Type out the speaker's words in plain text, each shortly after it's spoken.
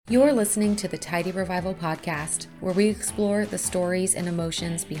You're listening to the Tidy Revival podcast, where we explore the stories and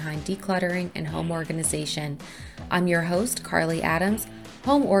emotions behind decluttering and home organization. I'm your host, Carly Adams,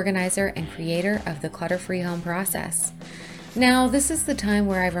 home organizer and creator of the Clutter-Free Home Process. Now, this is the time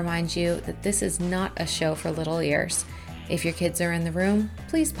where I remind you that this is not a show for little ears. If your kids are in the room,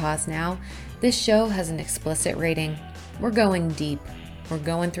 please pause now. This show has an explicit rating. We're going deep. We're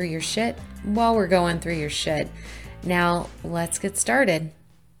going through your shit while we're going through your shit. Now, let's get started.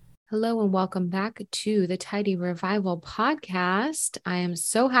 Hello and welcome back to the Tidy Revival podcast. I am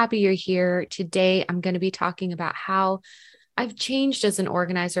so happy you're here. Today, I'm going to be talking about how I've changed as an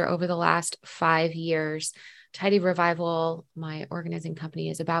organizer over the last 5 years. Tidy Revival, my organizing company,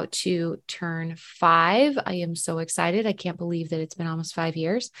 is about to turn 5. I am so excited. I can't believe that it's been almost 5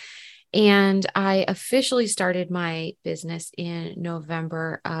 years. And I officially started my business in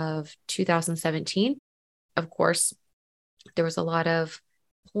November of 2017. Of course, there was a lot of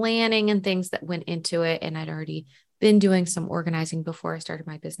planning and things that went into it. And I'd already been doing some organizing before I started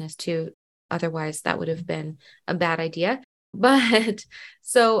my business too. Otherwise, that would have been a bad idea. But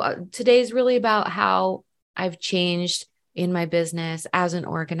so today's really about how I've changed in my business as an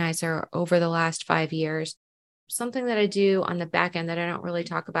organizer over the last 5 years. Something that I do on the back end that I don't really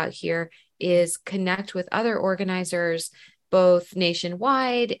talk about here is connect with other organizers, both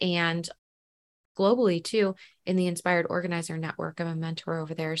nationwide and globally too, in the Inspired Organizer Network. I'm a mentor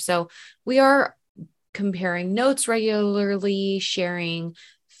over there. So we are comparing notes regularly, sharing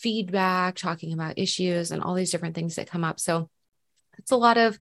feedback, talking about issues and all these different things that come up. So it's a lot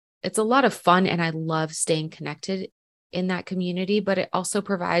of fun, and I love staying connected in that community, but it also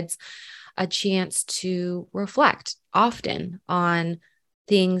provides a chance to reflect often on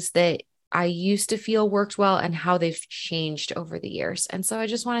things that I used to feel worked well and how they've changed over the years. And so I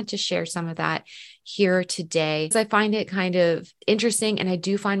just wanted to share some of that here today. I find it kind of interesting, and I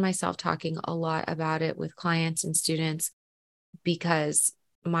do find myself talking a lot about it with clients and students because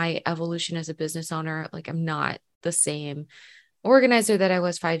my evolution as a business owner, I'm not the same organizer that I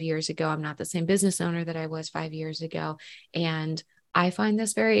was 5 years ago. I'm not the same business owner that I was 5 years ago. And I find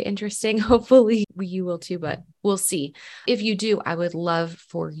this very interesting. Hopefully you will too, but we'll see. If you do, I would love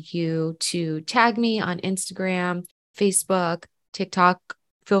for you to tag me on Instagram, Facebook, TikTok.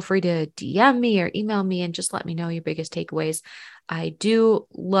 Feel free to DM me or email me and just let me know your biggest takeaways. I do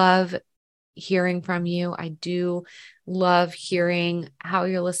love hearing from you. I do love hearing how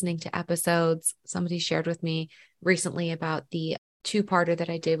you're listening to episodes. Somebody shared with me recently about the 2-parter that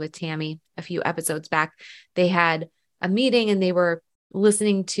I did with Tammy a few episodes back. They had a meeting and they were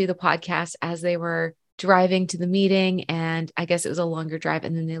listening to the podcast as they were driving to the meeting. And I guess it was a longer drive.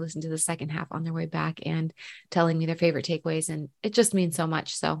 And then they listened to the second half on their way back and telling me their favorite takeaways. And it just means so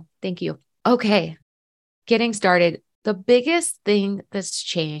much. So thank you. Okay, getting started. The biggest thing that's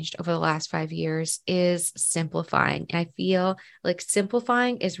changed over the last 5 years is simplifying. And I feel like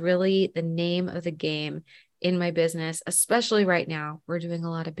simplifying is really the name of the game in my business, especially right now. We're doing a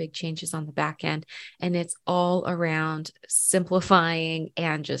lot of big changes on the back end, and it's all around simplifying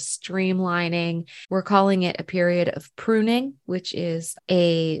and just streamlining. We're calling it a period of pruning, which is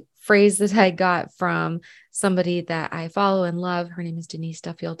a phrase that I got from somebody that I follow and love. Her name is Denise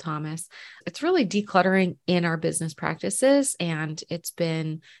Duffield Thomas. It's really decluttering in our business practices, and it's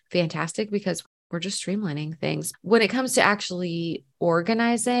been fantastic because we're just streamlining things. When it comes to actually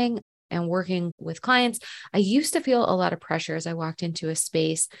organizing and working with clients, I used to feel a lot of pressure as I walked into a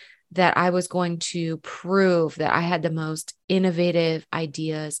space that I was going to prove that I had the most innovative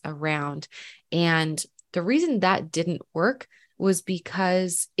ideas around. And the reason that didn't work was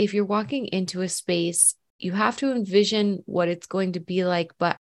because if you're walking into a space, you have to envision what it's going to be like,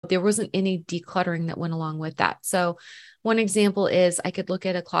 but there wasn't any decluttering that went along with that. So one example is I could look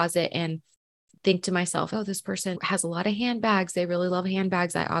at a closet and think to myself, oh, this person has a lot of handbags. They really love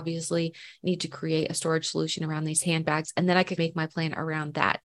handbags. I obviously need to create a storage solution around these handbags. And then I could make my plan around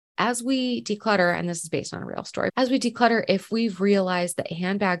that. As we declutter, and this is based on a real story, as we declutter, if we've realized that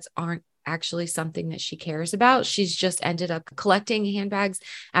handbags aren't actually something that she cares about, she's just ended up collecting handbags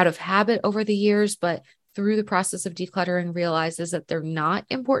out of habit over the years, but through the process of decluttering realizes that they're not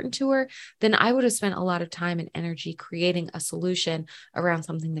important to her, then I would have spent a lot of time and energy creating a solution around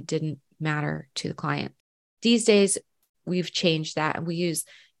something that didn't matter to the client. These days, we've changed that, and we use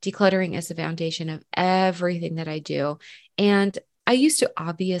decluttering as the foundation of everything that I do. And I used to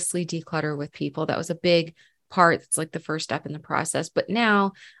obviously declutter with people. That was a big part. It's like the first step in the process. But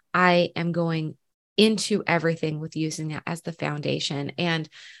now I am going into everything with using it as the foundation. And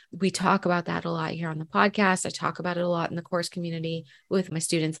we talk about that a lot here on the podcast. I talk about it a lot in the course community with my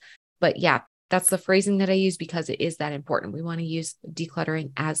students. But yeah, That's the phrasing that I use because it is that important. We want to use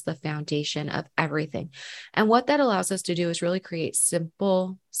decluttering as the foundation of everything. And what that allows us to do is really create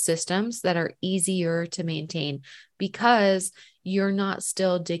simple systems that are easier to maintain because you're not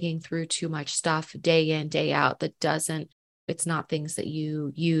still digging through too much stuff day in, day out it's not things that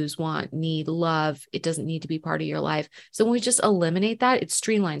you use, want, need, love. It doesn't need to be part of your life. So when we just eliminate that, it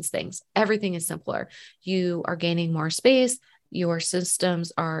streamlines things. Everything is simpler. You are gaining more space. Your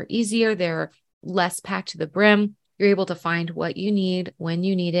systems are easier. They're less packed to the brim. You're able to find what you need when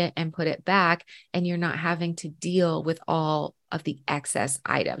you need it and put it back. And you're not having to deal with all of the excess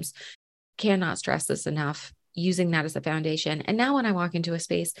items. Cannot stress this enough. Using that as a foundation. And now when I walk into a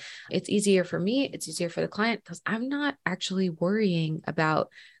space, it's easier for me. It's easier for the client because I'm not actually worrying about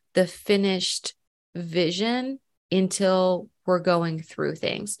the finished vision until we're going through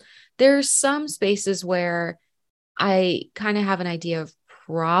things. There's some spaces where I kind of have an idea of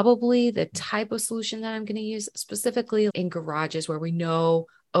probably the type of solution that I'm going to use, specifically in garages where we know,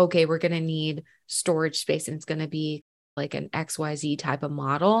 okay, we're going to need storage space and it's going to be like an XYZ type of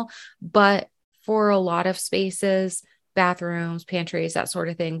model. But for a lot of spaces, bathrooms, pantries, that sort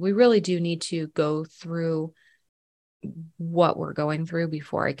of thing, we really do need to go through what we're going through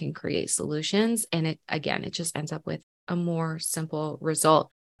before I can create solutions. And it just ends up with a more simple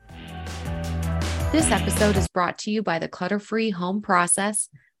result. This episode is brought to you by the Clutter-Free Home Process,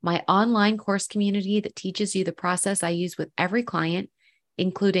 my online course community that teaches you the process I use with every client,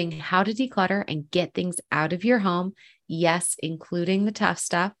 including how to declutter and get things out of your home. Yes, including the tough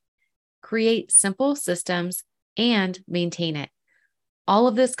stuff. Create simple systems, and maintain it. All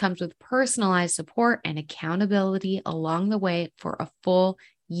of this comes with personalized support and accountability along the way for a full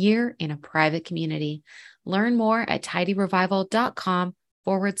year in a private community. Learn more at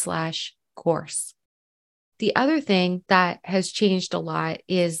tidyrevival.com/course. The other thing that has changed a lot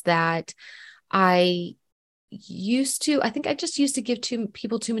is that I think I just used to give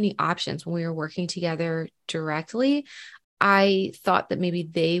people too many options when we were working together directly. I thought that maybe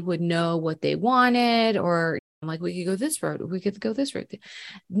they would know what they wanted, or like, we could go this road, we could go this road.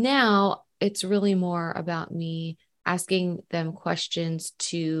 Now it's really more about me asking them questions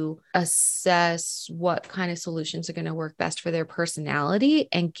to assess what kind of solutions are going to work best for their personality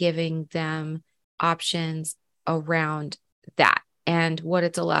and giving them options around that. And what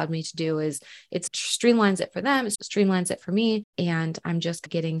it's allowed me to do is it streamlines it for them, it streamlines it for me, and I'm just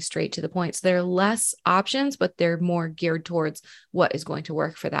getting straight to the point. So there are less options, but they're more geared towards what is going to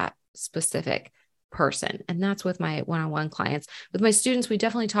work for that specific person. And that's with my one-on-one clients. With my students, we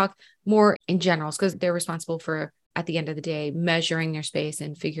definitely talk more in generals because they're responsible for, at the end of the day, measuring their space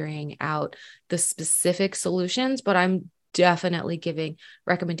and figuring out the specific solutions. But I'm definitely giving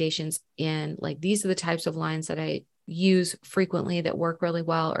recommendations in like, these are the types of lines that I use frequently that work really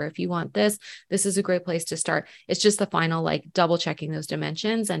well. Or if you want this is a great place to start. It's just the final, like, double checking those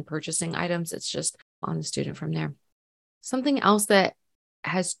dimensions and purchasing items. It's just on the student from there. Something else that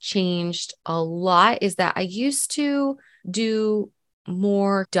has changed a lot is that I used to do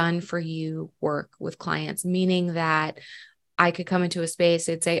more done for you work with clients, meaning that I could come into a space,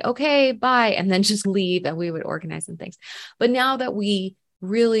 they'd say, okay, bye, and then just leave and we would organize some things. But now that we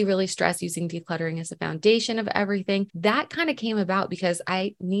really, really stress using decluttering as the foundation of everything, that kind of came about because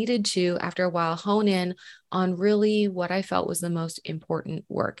I needed to, after a while, hone in on really what I felt was the most important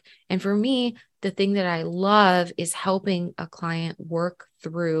work. And for me, the thing that I love is helping a client work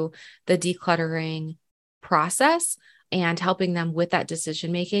through the decluttering process and helping them with that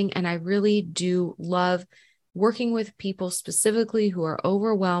decision making. And I really do love working with people specifically who are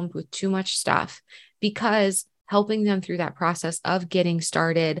overwhelmed with too much stuff, because helping them through that process of getting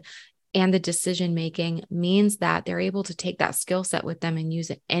started and the decision making means that they're able to take that skill set with them and use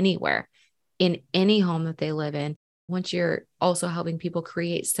it anywhere in any home that they live in. Once you're also helping people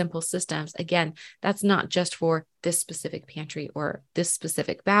create simple systems, again, that's not just for this specific pantry or this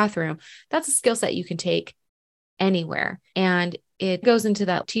specific bathroom. That's a skill set you can take anywhere. And it goes into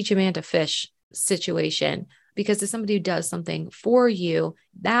that teach a man to fish situation, because if somebody who does something for you,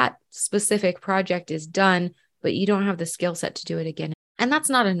 that specific project is done, but you don't have the skill set to do it again. And that's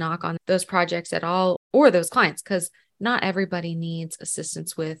not a knock on those projects at all or those clients, because not everybody needs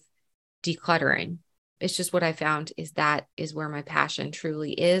assistance with decluttering. It's just what I found is that is where my passion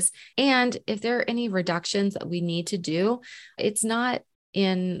truly is. And if there are any reductions that we need to do, it's not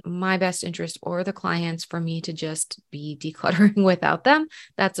in my best interest or the clients for me to just be decluttering without them.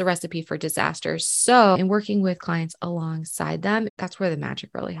 That's a recipe for disaster. So in working with clients alongside them, that's where the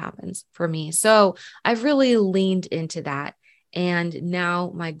magic really happens for me. So I've really leaned into that. And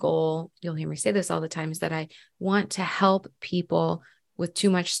now my goal, you'll hear me say this all the time, is that I want to help people with too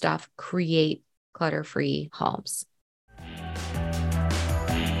much stuff create clutter-free homes.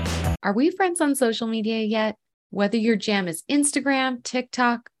 Are we friends on social media yet? Whether your jam is Instagram,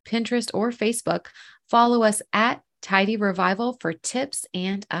 TikTok, Pinterest, or Facebook, follow us at Tidy Revival for tips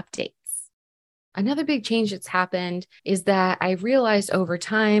and updates. Another big change that's happened is that I realized over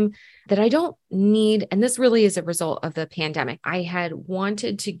time that I don't need, and this really is a result of the pandemic. I had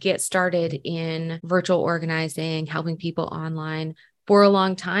wanted to get started in virtual organizing, helping people online for a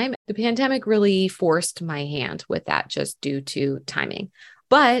long time. The pandemic really forced my hand with that just due to timing.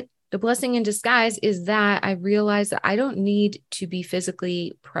 But the blessing in disguise is that I realized that I don't need to be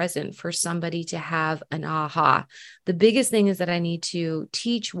physically present for somebody to have an aha. The biggest thing is that I need to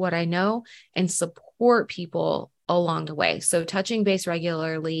teach what I know and support people along the way. So touching base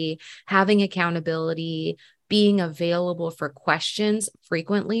regularly, having accountability, being available for questions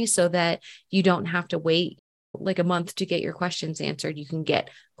frequently so that you don't have to wait like a month to get your questions answered. You can get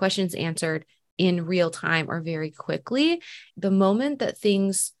questions answered in real time or very quickly. The moment that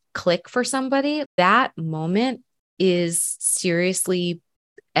things click for somebody, that moment is seriously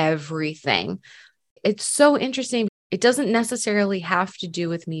everything. It's so interesting. It doesn't necessarily have to do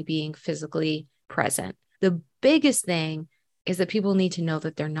with me being physically present. The biggest thing is that people need to know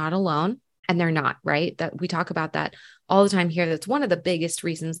that they're not alone, and they're not, right? That we talk about that all the time here. That's one of the biggest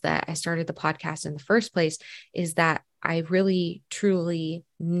reasons that I started the podcast in the first place, is that I really, truly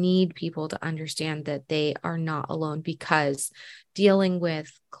need people to understand that they are not alone, because dealing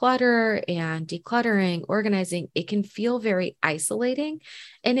with clutter and decluttering, organizing, it can feel very isolating,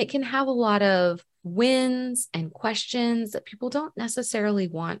 and it can have a lot of wins and questions that people don't necessarily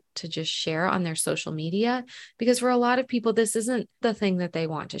want to just share on their social media, because for a lot of people, this isn't the thing that they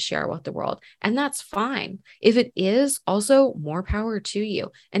want to share with the world. And that's fine. If it is, also more power to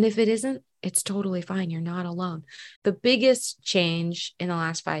you. And if it isn't, it's totally fine. You're not alone. The biggest change in the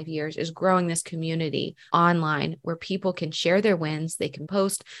last 5 years is growing this community online where people can share their wins. They can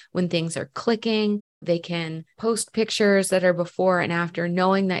post when things are clicking. They can post pictures that are before and after,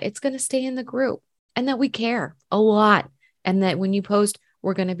 knowing that it's going to stay in the group and that we care a lot. And that when you post,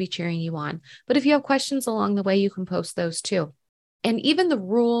 we're going to be cheering you on. But if you have questions along the way, you can post those too. And even the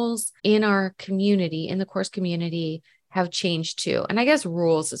rules in our community, in the course community, have changed too. And I guess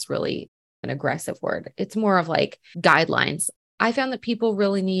rules is really an aggressive word. It's more of like guidelines. I found that people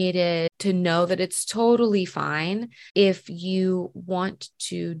really needed to know that it's totally fine if you want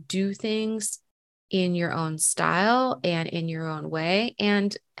to do things in your own style and in your own way,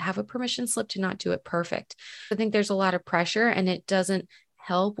 and have a permission slip to not do it perfect. I think there's a lot of pressure, and it doesn't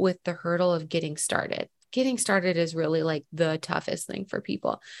help with the hurdle of getting started. Getting started is really like the toughest thing for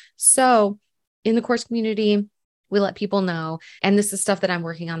people. So in the course community, we let people know, and this is stuff that I'm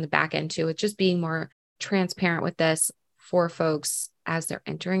working on the back end too. It's just being more transparent with this for folks as they're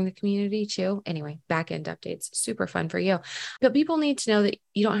entering the community too. Anyway, back end updates, super fun for you. But people need to know that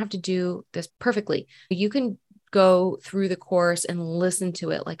you don't have to do this perfectly. You can go through the course and listen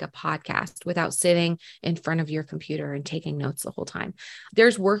to it like a podcast without sitting in front of your computer and taking notes the whole time.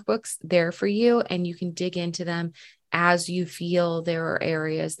 There's workbooks there for you, and you can dig into them as you feel there are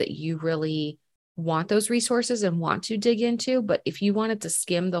areas that you really want those resources and want to dig into. But if you wanted to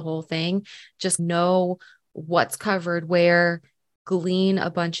skim the whole thing, just know what's covered where, glean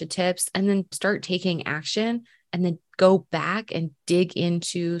a bunch of tips, and then start taking action, and then go back and dig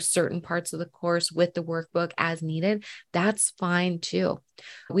into certain parts of the course with the workbook as needed. That's fine too.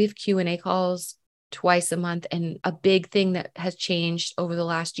 We have Q&A calls twice a month. And a big thing that has changed over the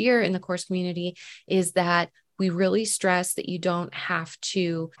last year in the course community is that we really stress that you don't have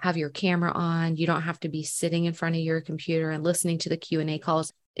to have your camera on. You don't have to be sitting in front of your computer and listening to the Q&A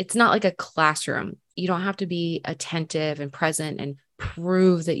calls. It's not like a classroom. You don't have to be attentive and present and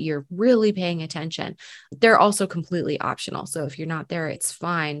prove that you're really paying attention. They're also completely optional. So if you're not there, it's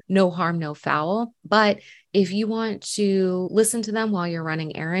fine. No harm, no foul. But if you want to listen to them while you're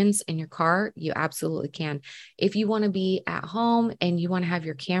running errands in your car, you absolutely can. If you want to be at home and you want to have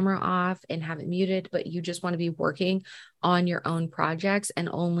your camera off and have it muted, but you just want to be working on your own projects and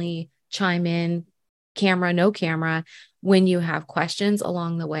only chime in camera, no camera, when you have questions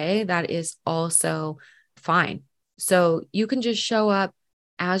along the way, that is also fine. So you can just show up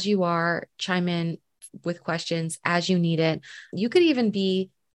as you are, chime in with questions as you need it. You could even be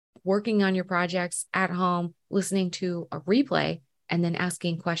working on your projects at home, listening to a replay, and then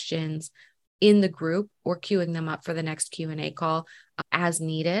asking questions in the group or queuing them up for the next Q&A call as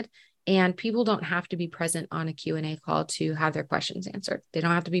needed. And people don't have to be present on a Q&A call to have their questions answered. They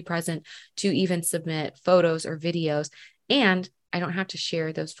don't have to be present to even submit photos or videos. And I don't have to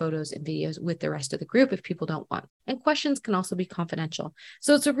share those photos and videos with the rest of the group if people don't want. And questions can also be confidential.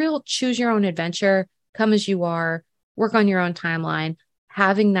 So it's a real choose your own adventure, come as you are, work on your own timeline.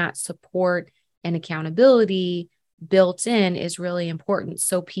 Having that support and accountability built in is really important.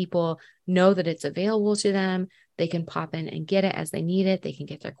 So people know that it's available to them. They can pop in and get it as they need it. They can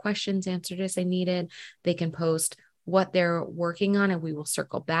get their questions answered as they need it. They can post what they're working on and we will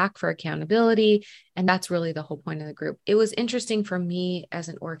circle back for accountability. And that's really the whole point of the group. It was interesting for me as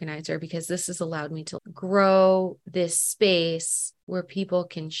an organizer because this has allowed me to grow this space where people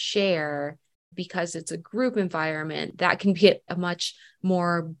can share, because it's a group environment that can be at a much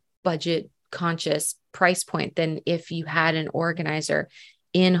more budget conscious price point than if you had an organizer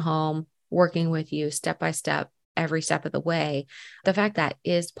in home working with you step by step, every step of the way. The fact that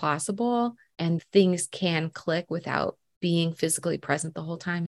is possible and things can click without being physically present the whole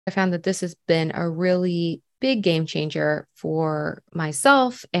time. I found that this has been a really big game changer for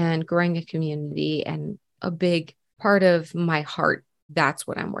myself and growing a community, and a big part of my heart. That's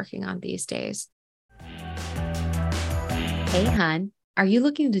what I'm working on these days. Hey, hun, are you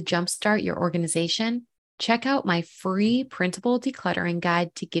looking to jumpstart your organization? Check out my free printable decluttering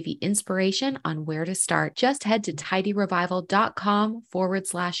guide to give you inspiration on where to start. Just head to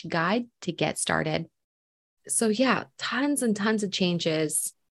tidyrevival.com/guide to get started. So yeah, tons and tons of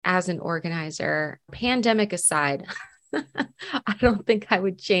changes as an organizer. Pandemic aside, I don't think I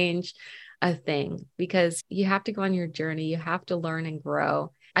would change a thing, because you have to go on your journey. You have to learn and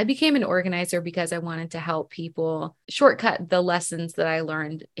grow. I became an organizer because I wanted to help people shortcut the lessons that I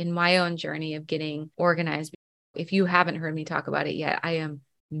learned in my own journey of getting organized. If you haven't heard me talk about it yet, I am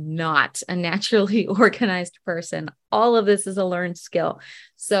not a naturally organized person. All of this is a learned skill.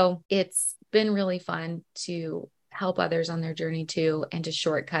 So it's been really fun to help others on their journey too, and to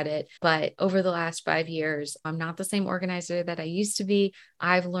shortcut it. But over the last 5 years, I'm not the same organizer that I used to be.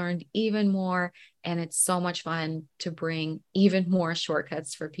 I've learned even more, and it's so much fun to bring even more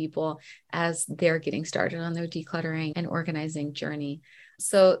shortcuts for people as they're getting started on their decluttering and organizing journey.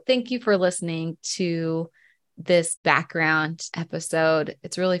 So thank you for listening to this background episode.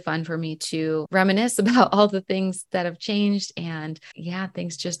 It's really fun for me to reminisce about all the things that have changed. And yeah,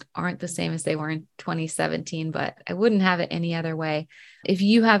 things just aren't the same as they were in 2017, but I wouldn't have it any other way. If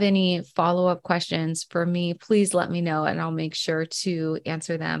you have any follow-up questions for me, please let me know and I'll make sure to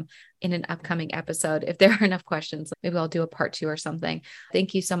answer them in an upcoming episode. If there are enough questions, maybe I'll do a part 2 or something.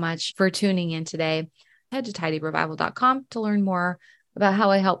 Thank you so much for tuning in today. Head to tidyrevival.com to learn more about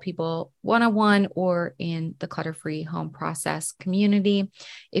how I help people one-on-one or in the clutter-free home process community.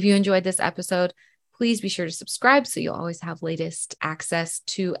 If you enjoyed this episode, please be sure to subscribe so you'll always have latest access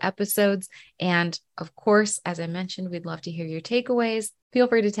to episodes. And of course, as I mentioned, we'd love to hear your takeaways. Feel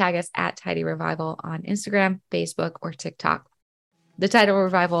free to tag us at Tidy Revival on Instagram, Facebook, or TikTok. The Tidy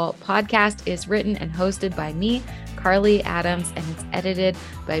Revival podcast is written and hosted by me, Carly Adams, and it's edited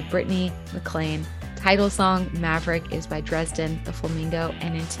by Brittany McLean. Title song Maverick is by Dresden the Flamingo.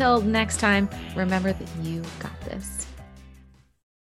 And until next time, remember that you got this.